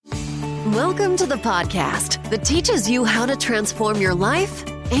Welcome to the podcast that teaches you how to transform your life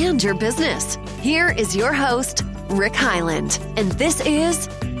and your business. Here is your host, Rick Hyland, and this is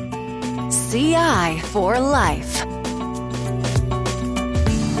CI for Life.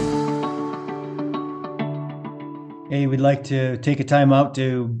 Hey, we'd like to take a time out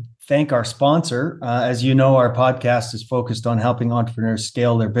to thank our sponsor. As you know, our podcast is focused on helping entrepreneurs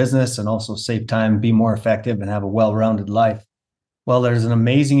scale their business and also save time, be more effective, and have a well-rounded life. Well, there's an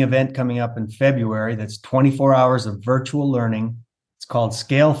amazing event coming up in February that's 24 hours of virtual learning. It's called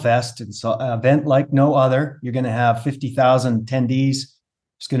Scale Fest. It's an event like no other. You're going to have 50,000 attendees.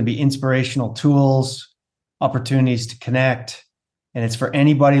 There's going to be inspirational tools, opportunities to connect, and it's for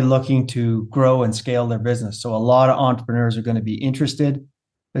anybody looking to grow and scale their business. So a lot of entrepreneurs are going to be interested.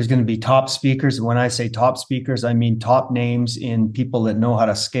 There's going to be top speakers. And when I say top speakers, I mean top names in people that know how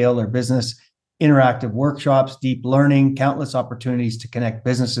to scale their business. Interactive workshops, deep learning, countless opportunities to connect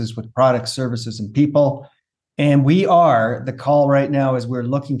businesses with products, services, and people. And the call right now is we're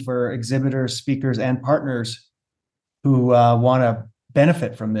looking for exhibitors, speakers, and partners who want to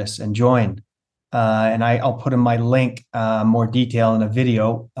benefit from this and join. And I'll put in my link, more detail in a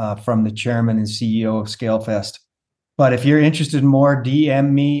video from the chairman and CEO of ScaleFest. But if you're interested in more,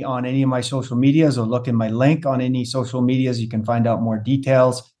 DM me on any of my social medias or look in my link on any social medias. You can find out more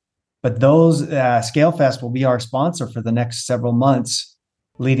details. But those ScaleFest will be our sponsor for the next several months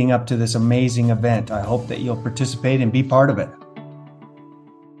leading up to this amazing event. I hope that you'll participate and be part of it.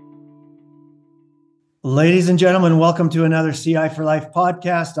 Ladies and gentlemen, welcome to another CI for Life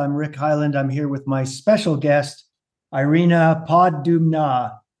podcast. I'm Rick Hyland. I'm here with my special guest, Irina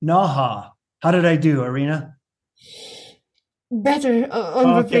Podumna Naha. How did I do, Irina? Better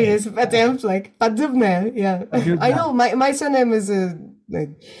on the previous attempt, like Podumna. Yeah, Podumna. I know my surname is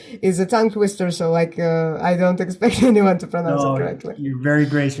a tongue twister, so I don't expect anyone to pronounce it correctly. You're very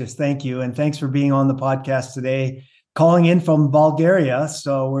gracious. Thank you. And thanks for being on the podcast today, calling in from Bulgaria.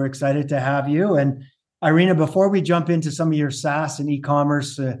 So we're excited to have you. And Irina, before we jump into some of your SaaS and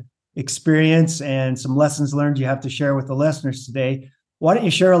e-commerce experience and some lessons learned you have to share with the listeners today, why don't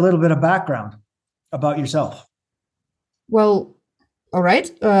you share a little bit of background about yourself? Well, all right.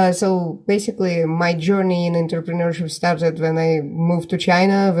 So basically, my journey in entrepreneurship started when I moved to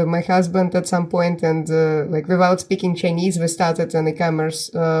China with my husband at some point, and without speaking Chinese, we started an e-commerce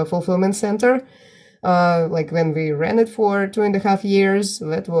fulfillment center. When we ran it for 2.5 years,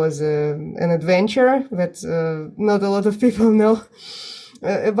 that was an adventure that not a lot of people know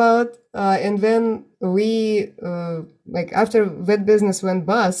about. And then we, after that business went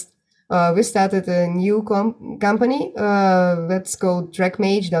bust, we started a new company that's called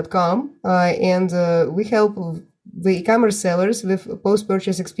TrackMage.com, and we help the e-commerce sellers with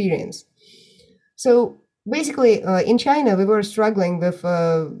post-purchase experience. So basically, in China, we were struggling with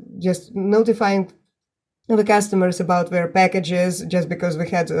just notifying the customers about their packages, just because we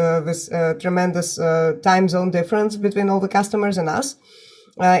had this tremendous time zone difference between all the customers and us,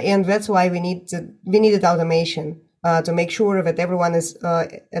 and that's why we needed automation. To make sure that everyone is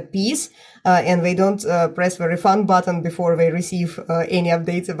at peace and they don't press the refund button before they receive any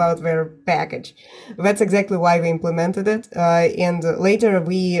updates about their package. That's exactly why we implemented it. And later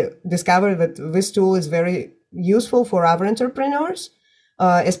we discovered that this tool is very useful for other entrepreneurs,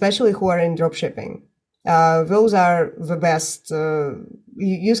 especially who are in dropshipping. Those are the best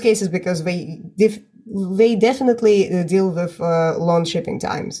use cases because they definitely deal with long shipping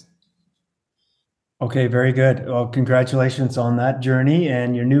times. Okay, very good. Well, congratulations on that journey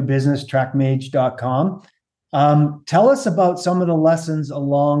and your new business, TrackMage.com. Tell us about some of the lessons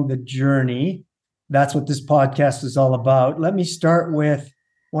along the journey. That's what this podcast is all about. Let me start with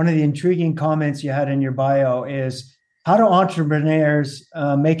one of the intriguing comments you had in your bio is, how do entrepreneurs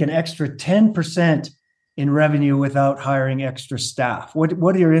make an extra 10% in revenue without hiring extra staff?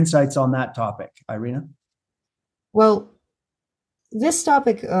 What are your insights on that topic, Irina? Well, this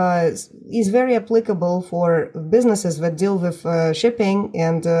topic is very applicable for businesses that deal with shipping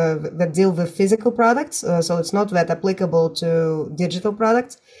and that deal with physical products. So it's not that applicable to digital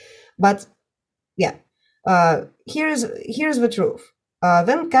products. But yeah, here's the truth.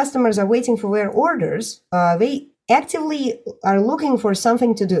 When customers are waiting for their orders, they actively are looking for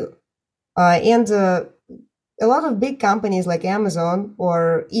something to do. And a lot of big companies like Amazon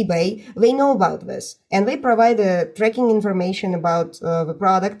or eBay, they know about this, and they provide tracking information about the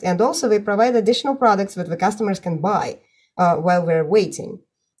product, and also they provide additional products that the customers can buy while they're waiting,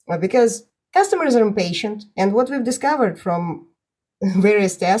 because customers are impatient. And what we've discovered from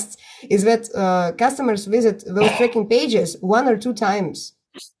various tests is that customers visit those tracking pages 1 or 2 times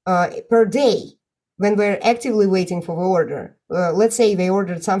per day. when we're actively waiting for the order. Let's say they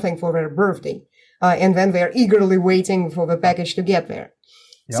ordered something for their birthday, and then they're eagerly waiting for the package to get there.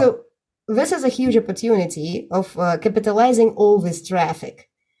 Yep. So this is a huge opportunity of capitalizing all this traffic.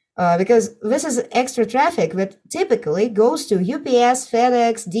 Because this is extra traffic that typically goes to UPS,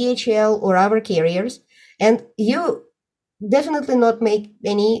 FedEx, DHL, or other carriers, and you definitely not make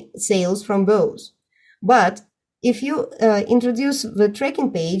any sales from those. But if you introduce the tracking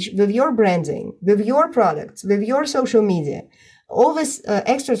page with your branding, with your products, with your social media, all this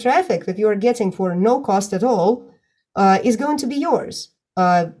extra traffic that you are getting for no cost at all is going to be yours.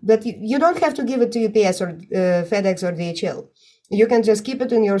 But you don't have to give it to UPS or FedEx or DHL. You can just keep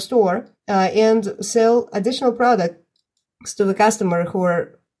it in your store and sell additional products to the customer who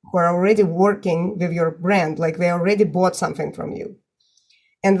are already working with your brand, like they already bought something from you.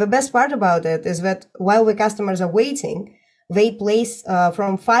 And the best part about it is that while the customers are waiting, they place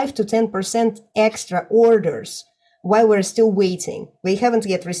from 5 to 10% extra orders while we're still waiting. They haven't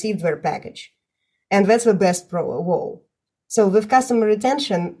yet received their package. And that's the best pro of all. So with customer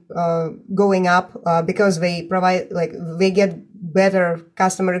retention going up because they provide, like they get better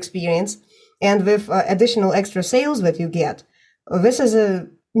customer experience, and with additional extra sales that you get, this is a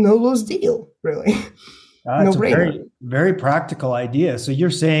no-lose deal, really. It's a very, very practical idea. So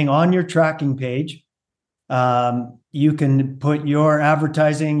you're saying on your tracking page, you can put your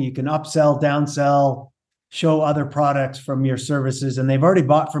advertising, you can upsell, downsell, show other products from your services, and they've already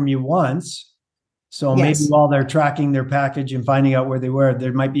bought from you once. So maybe while they're tracking their package and finding out where they were,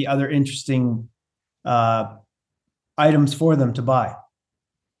 there might be other interesting items for them to buy.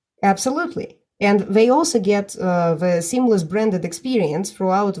 Absolutely. And they also get the seamless branded experience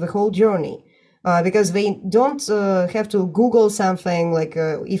throughout the whole journey. Because they don't have to Google something, like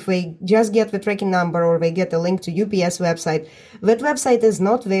if they just get the tracking number or they get a link to UPS website. That website is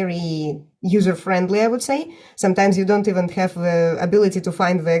not very user-friendly, I would say. Sometimes you don't even have the ability to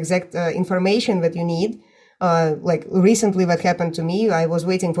find the exact information that you need. Like recently what happened to me, I was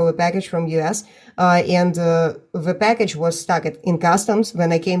waiting for the package from US and the package was stuck in customs.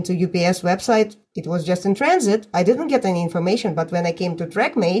 When I came to UPS website, it was just in transit. I didn't get any information, but when I came to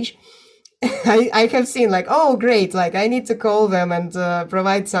TrackMage, I have seen like, oh, great, like I need to call them and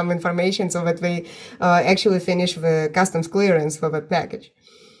provide some information so that they actually finish the customs clearance for the package.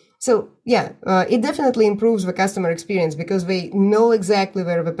 So yeah, it definitely improves the customer experience because they know exactly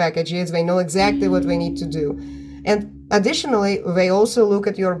where the package is. They know exactly what they need to do. And additionally, they also look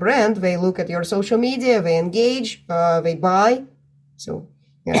at your brand. They look at your social media. They engage, they buy. So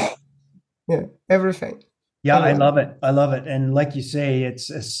yeah, everything. Yeah, I love it. I love it. And like you say, it's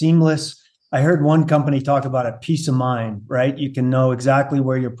a seamless. I heard one company talk about a peace of mind, right? You can know exactly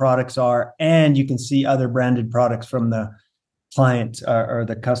where your products are and you can see other branded products from the client or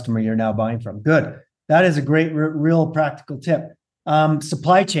the customer you're now buying from. Good. That is a great, real practical tip.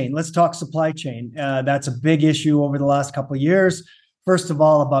 Supply chain. Let's talk supply chain. That's a big issue over the last couple of years. First of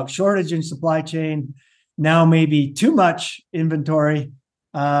all, about shortage in supply chain. Now maybe too much inventory.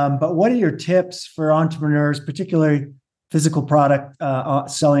 But what are your tips for entrepreneurs, particularly physical product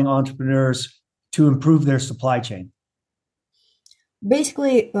selling entrepreneurs, to improve their supply chain?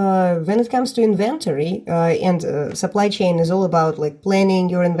 Basically, when it comes to inventory and supply chain is all about like planning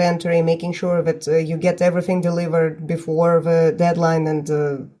your inventory, making sure that you get everything delivered before the deadline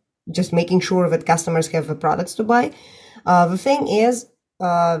and just making sure that customers have the products to buy. The thing is,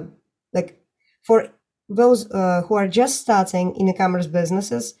 like for those who are just starting in e-commerce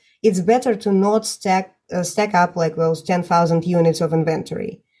businesses, it's better to not stack up like those 10,000 units of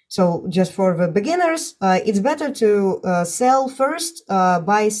inventory. So just for the beginners, it's better to sell first,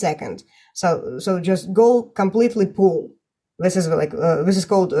 buy second. So just go completely pull. This is like this is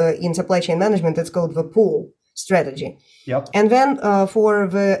called in supply chain management. It's called the pull strategy. Yep. And then for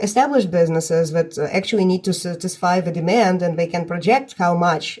the established businesses that actually need to satisfy the demand and they can project how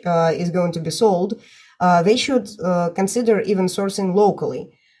much is going to be sold, they should consider even sourcing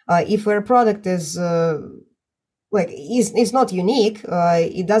locally. If their product is is not unique,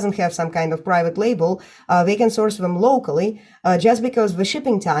 it doesn't have some kind of private label, they can source them locally, just because the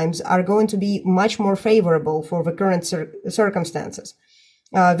shipping times are going to be much more favorable for the current circumstances.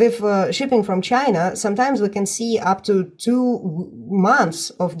 With shipping from China, sometimes we can see up to 2 months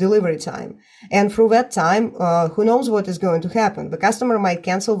of delivery time. And through that time, who knows what is going to happen? The customer might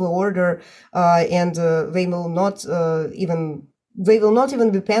cancel the order, and they will not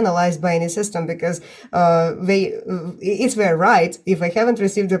even be penalized by any system because it's their right. If they haven't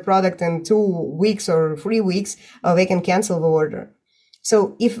received the product in 2 weeks or 3 weeks, they can cancel the order.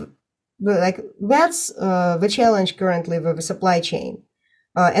 So that's the challenge currently with the supply chain.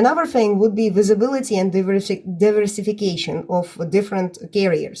 Another thing would be visibility and diversification of different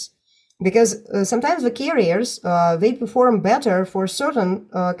carriers. Because sometimes the carriers, they perform better for certain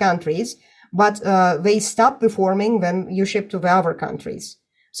countries, but they stop performing when you ship to the other countries.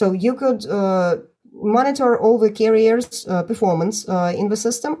 So you could monitor all the carriers' performance in the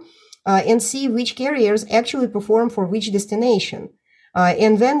system and see which carriers actually perform for which destination.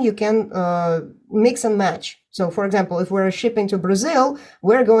 And then you can mix and match. So, for example, if we're shipping to Brazil,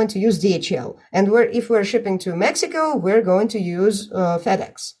 we're going to use DHL. And if we're shipping to Mexico, we're going to use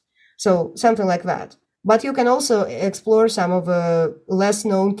FedEx. So something like that. But you can also explore some of the less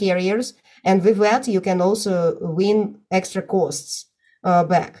known carriers. And with that, you can also win extra costs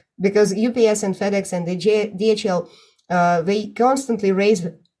back. Because UPS and FedEx and DHL, they constantly raise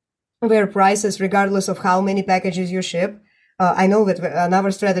their prices regardless of how many packages you ship. I know that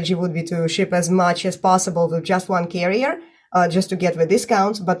another strategy would be to ship as much as possible with just one carrier, just to get the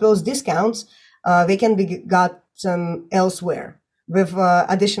discounts. But those discounts, they can be gotten elsewhere with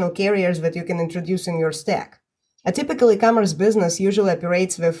additional carriers that you can introduce in your stack. A typical e-commerce business usually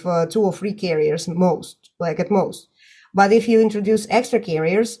operates with 2 or 3 carriers at most. But if you introduce extra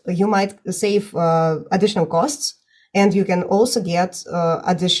carriers, you might save additional costs, and you can also get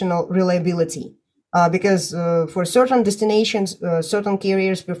additional reliability. Because for certain destinations, certain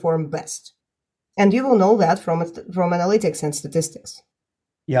carriers perform best. And you will know that from analytics and statistics.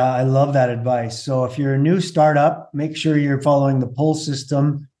 Yeah, I love that advice. So if you're a new startup, make sure you're following the pull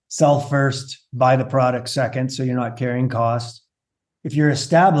system: sell first, buy the product second, so you're not carrying costs. If you're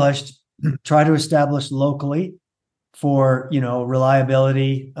established, try to establish locally for,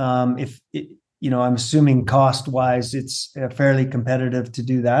 reliability. I'm assuming cost-wise, it's fairly competitive to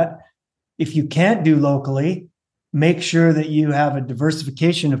do that. If you can't do locally, make sure that you have a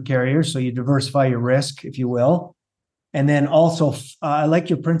diversification of carriers. So you diversify your risk, if you will. And then also, I like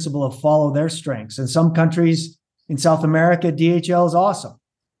your principle of follow their strengths. In some countries in South America, DHL is awesome.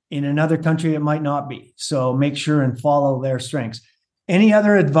 In another country, it might not be. So make sure and follow their strengths. Any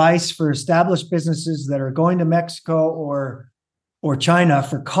other advice for established businesses that are going to Mexico or China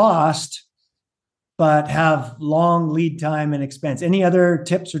for cost, but have long lead time and expense? Any other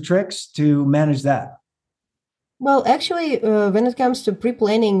tips or tricks to manage that? Well, actually, when it comes to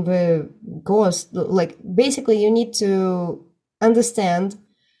pre-planning the cost, basically you need to understand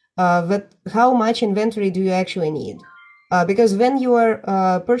that how much inventory do you actually need. Because when you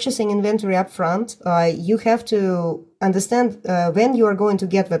are purchasing inventory upfront, you have to understand when you are going to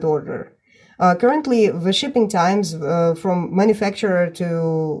get that order. Currently, the shipping times from manufacturer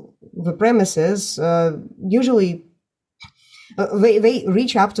to the premises usually they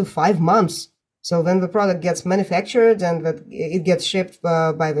reach up to 5 months. So when the product gets manufactured and that it gets shipped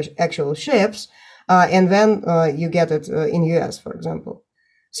by the actual ships, and then you get it in US, for example.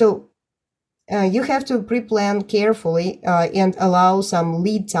 So you have to pre-plan carefully and allow some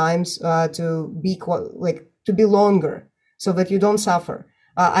lead times to be longer, so that you don't suffer.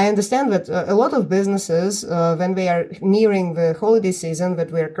 I understand that a lot of businesses, when they are nearing the holiday season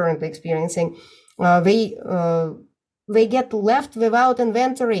that we are currently experiencing, they get left without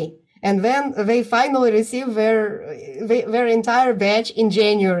inventory, and then they finally receive their entire batch in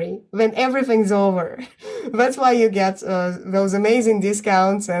January when everything's over. That's why you get those amazing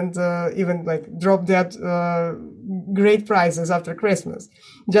discounts and even drop dead great prices after Christmas,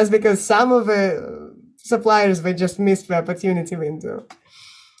 just because some of the suppliers, they just missed the opportunity window.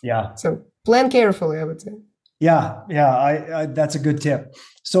 Yeah. So plan carefully, I would say. Yeah. I that's a good tip.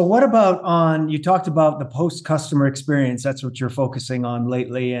 So what about you talked about the post-customer experience. That's what you're focusing on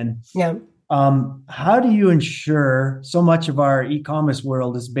lately. And yeah. How do you ensure, so much of our e-commerce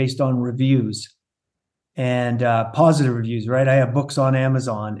world is based on reviews and positive reviews, right? I have books on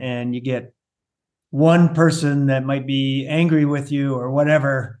Amazon, and you get one person that might be angry with you or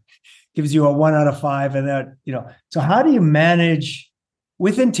whatever, gives you a 1 out of 5. And that, so how do you manage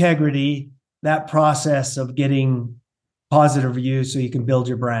with integrity that process of getting positive reviews so you can build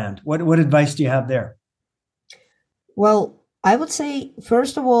your brand? What advice do you have there? Well, I would say,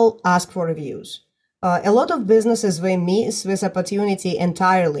 first of all, ask for reviews. A lot of businesses, they miss this opportunity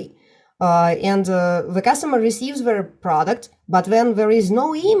entirely. And the customer receives their product, but then there is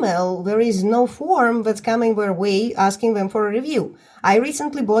no email, there is no form that's coming their way asking them for a review. I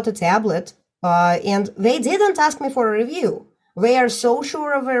recently bought a tablet, and they didn't ask me for a review. They are so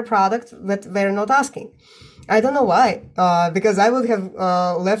sure of their product that they're not asking. I don't know why, because I would have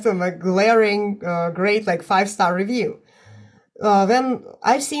left them a glaring, great, 5-star review. Then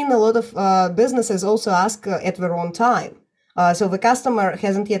I've seen a lot of businesses also ask at the wrong time. So the customer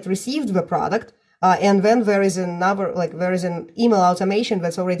hasn't yet received the product, And then there is there is an email automation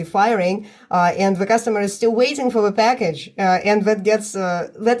that's already firing, and the customer is still waiting for the package. And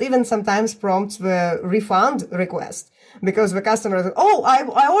that even sometimes prompts the refund request because the customer is,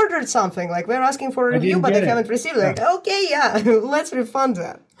 I ordered something, like we're asking for a review, but they haven't received it. Like, okay, yeah, let's refund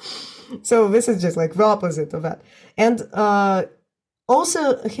that. So this is just like the opposite of that. And,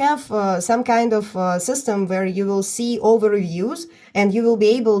 also have some kind of system where you will see all the reviews and you will be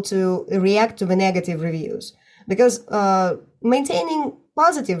able to react to the negative reviews, because maintaining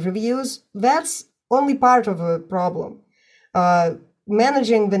positive reviews, that's only part of the problem.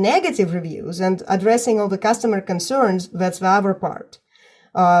 Managing the negative reviews and addressing all the customer concerns, that's the other part.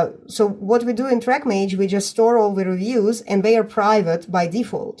 So what we do in TrackMage, we just store all the reviews and they are private by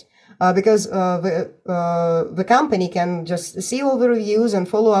default. Because the company can just see all the reviews and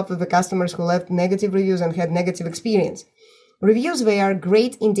follow up with the customers who left negative reviews and had negative experience. Reviews, they are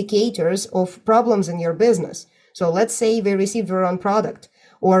great indicators of problems in your business. So let's say they received the wrong product,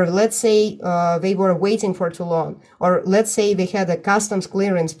 or let's say they were waiting for too long, or let's say they had a customs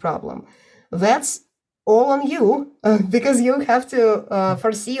clearance problem. That's all on you because you have to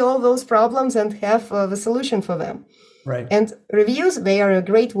foresee all those problems and have the solution for them. Right. And reviews, they are a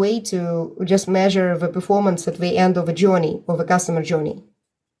great way to just measure the performance at the end of a journey, of a customer journey.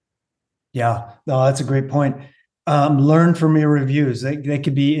 Yeah, no, that's a great point. Learn from your reviews. They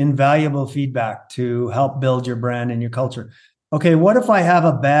could be invaluable feedback to help build your brand and your culture. Okay, what if I have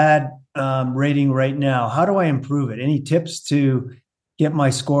a bad rating right now? How do I improve it? Any tips to get my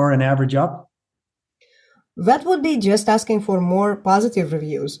score and average up? That would be just asking for more positive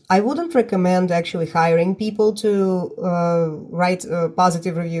reviews. I wouldn't recommend actually hiring people to write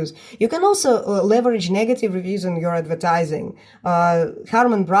positive reviews. You can also leverage negative reviews in your advertising.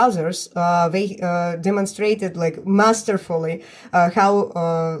 Harman Brothers, they demonstrated like masterfully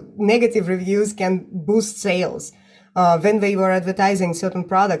how negative reviews can boost sales. When they were advertising certain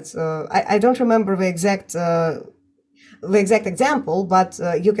products, I don't remember the exact example, but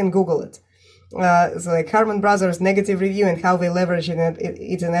you can Google it. So like Harman Brothers negative review and how they leverage it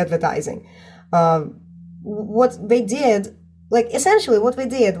in advertising. What they did, like essentially what they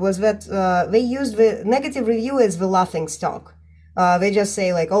did was that they used the negative review as the laughing stock. They just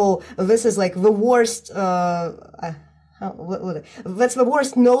say like, oh, this is like the worst, that's the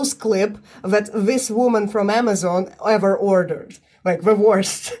worst nose clip that this woman from Amazon ever ordered. Like the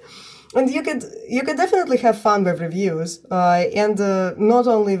worst. And you could definitely have fun with reviews, and not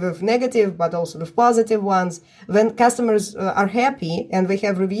only with negative, but also with positive ones. When customers are happy and they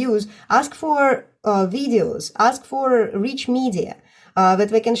have reviews, ask for videos, ask for rich media that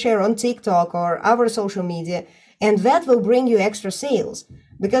they can share on TikTok or other social media, and that will bring you extra sales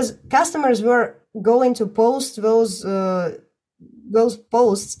because customers were going to post those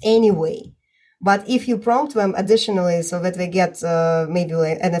posts anyway. But if you prompt them additionally so that they get maybe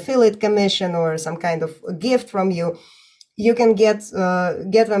like an affiliate commission or some kind of gift from you, you can get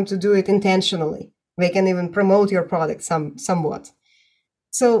them to do it intentionally. They can even promote your product somewhat.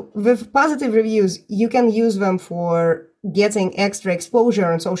 So with positive reviews, you can use them for getting extra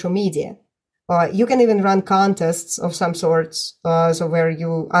exposure on social media. You can even run contests of some sorts, so where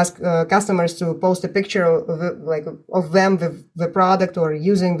you ask customers to post a picture of them with the product or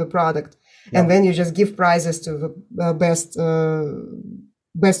using the product. And then you just give prizes to the best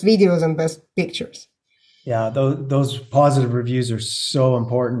videos and best pictures. Yeah, those positive reviews are so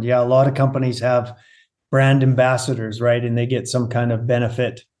important. Yeah, a lot of companies have brand ambassadors, right? And they get some kind of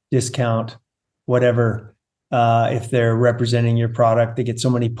benefit, discount, whatever. If they're representing your product, they get so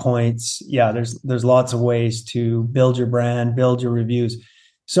many points. Yeah, there's lots of ways to build your brand, build your reviews.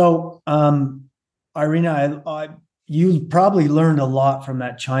 So, Irina, you probably learned a lot from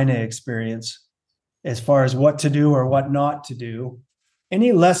that China experience as far as what to do or what not to do.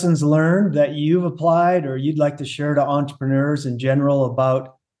 Any lessons learned that you've applied or you'd like to share to entrepreneurs in general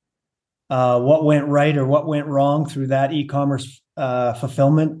about what went right or what went wrong through that e-commerce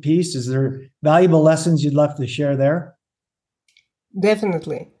fulfillment piece? Is there valuable lessons you'd love to share there?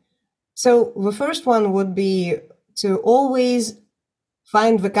 Definitely. So the first one would be to always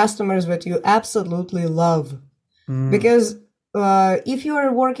find the customers that you absolutely love. Because if you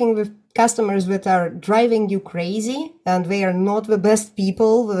are working with customers that are driving you crazy and they are not the best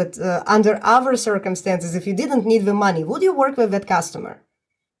people, that under other circumstances, if you didn't need the money, would you work with that customer?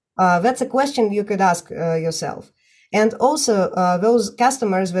 That's a question you could ask yourself. And also those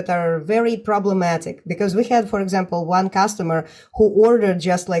customers that are very problematic, because we had, for example, one customer who ordered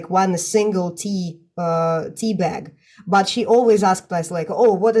just like one single tea tea bag. But she always asked us like,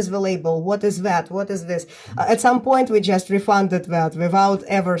 oh, what is the label? What is that? What is this? At some point, we just refunded that without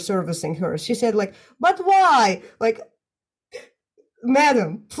ever servicing her. She said like, but why? Like,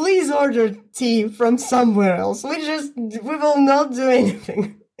 madam, please order tea from somewhere else. We will not do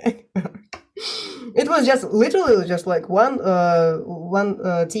anything. It was just literally just like one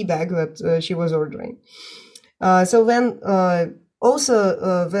tea bag that she was ordering. So then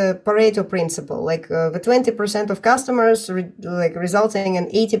also the Pareto principle, like the 20% of customers resulting in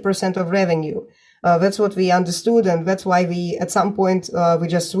 80% of revenue. That's what we understood, and that's why we at some point we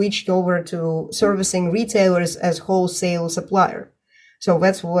just switched over to servicing retailers as wholesale supplier. So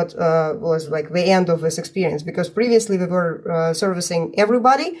that's what was like the end of this experience, because previously we were servicing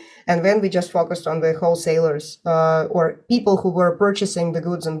everybody, and then we just focused on the wholesalers or people who were purchasing the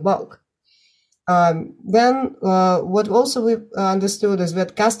goods in bulk. Then what also we understood is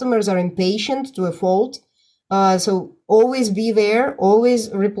that customers are impatient to a fault. So always be there,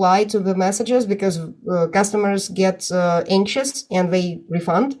 always reply to the messages, because customers get anxious and they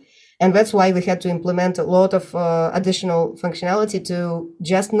refund. And that's why we had to implement a lot of additional functionality to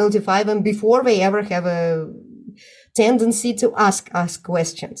just notify them before they ever have a tendency to ask us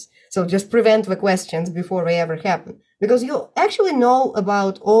questions. So just prevent the questions before they ever happen, because you actually know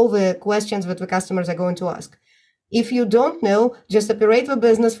about all the questions that the customers are going to ask. If you don't know, just operate the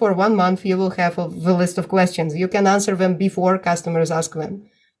business for 1 month. You will have the list of questions. You can answer them before customers ask them,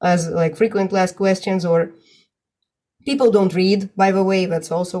 as like frequently asked questions, or people don't read, by the way.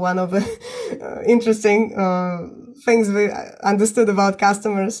 That's also one of the interesting things we understood about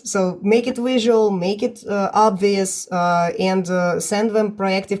customers. So make it visual, make it obvious, and send them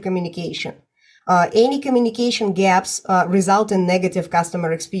proactive communication. Any communication gaps result in negative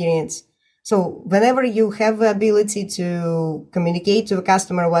customer experience. So whenever you have the ability to communicate to the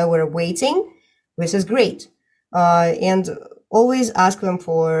customer while we're waiting, this is great. And always ask them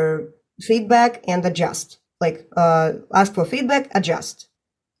for feedback and adjust. Like, ask for feedback, adjust.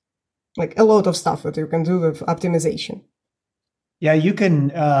 Like a lot of stuff that you can do with optimization. Yeah, you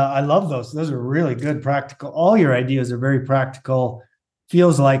can. I love those. Those are really good, practical. All your ideas are very practical.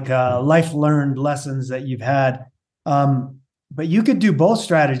 Feels like life learned lessons that you've had. But you could do both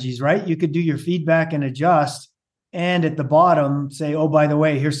strategies, right? You could do your feedback and adjust, and at the bottom say, oh, by the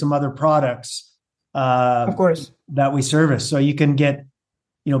way, here's some other products of course, that we service. So you can get,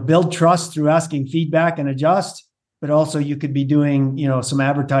 build trust through asking feedback and adjust, but also you could be doing, some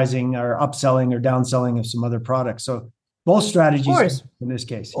advertising or upselling or downselling of some other products. So both strategies in this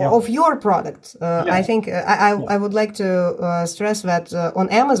case. Yeah. Of your product. I think I would like to stress that on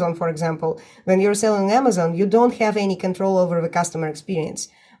Amazon, for example, when you're selling Amazon, you don't have any control over the customer experience,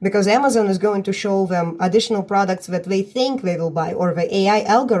 because Amazon is going to show them additional products that they think they will buy, or the AI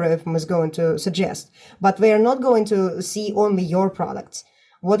algorithm is going to suggest, but they are not going to see only your products.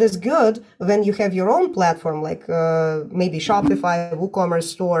 What is good when you have your own platform, like maybe Shopify, WooCommerce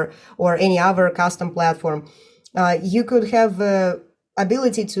store, or any other custom platform, you could have the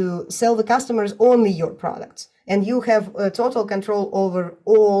ability to sell the customers only your products, and you have total control over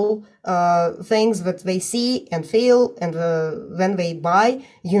all things that they see and feel, and when they buy,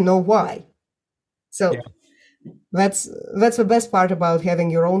 you know why. So that's the best part about having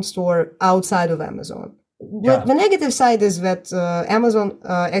your own store outside of Amazon. But the negative side is that Amazon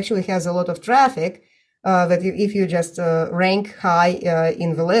actually has a lot of traffic. That if you just rank high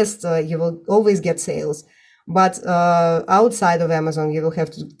in the list, you will always get sales. But outside of Amazon, you will have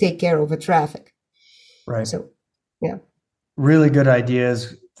to take care of the traffic. Right. So, yeah. Really good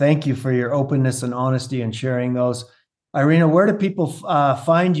ideas. Thank you for your openness and honesty and sharing those. Irina, where do people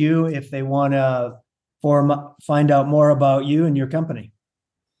find you if they want to find out more about you and your company?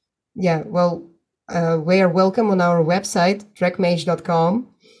 Yeah, well, we are welcome on our website, trackmage.com.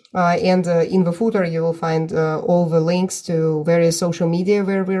 And in the footer, you will find all the links to various social media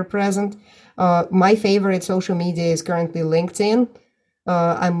where we're present. My favorite social media is currently LinkedIn.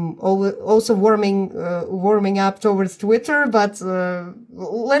 I'm also warming up towards Twitter, but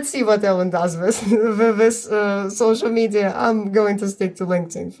let's see what Ellen does with this social media. I'm going to stick to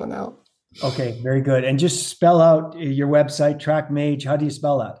LinkedIn for now. Okay, very good. And just spell out your website, TrackMage. How do you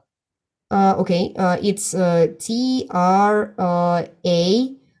spell that? Okay, it's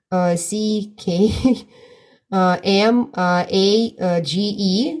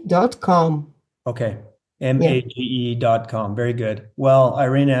TrackMage.com. Okay. MAGE.com. Very good. Well,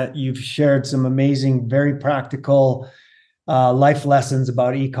 Irina, you've shared some amazing, very practical life lessons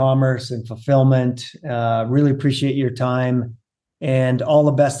about e-commerce and fulfillment. Really appreciate your time, and all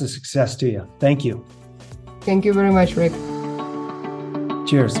the best of success to you. Thank you. Thank you very much, Rick.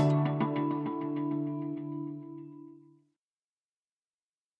 Cheers.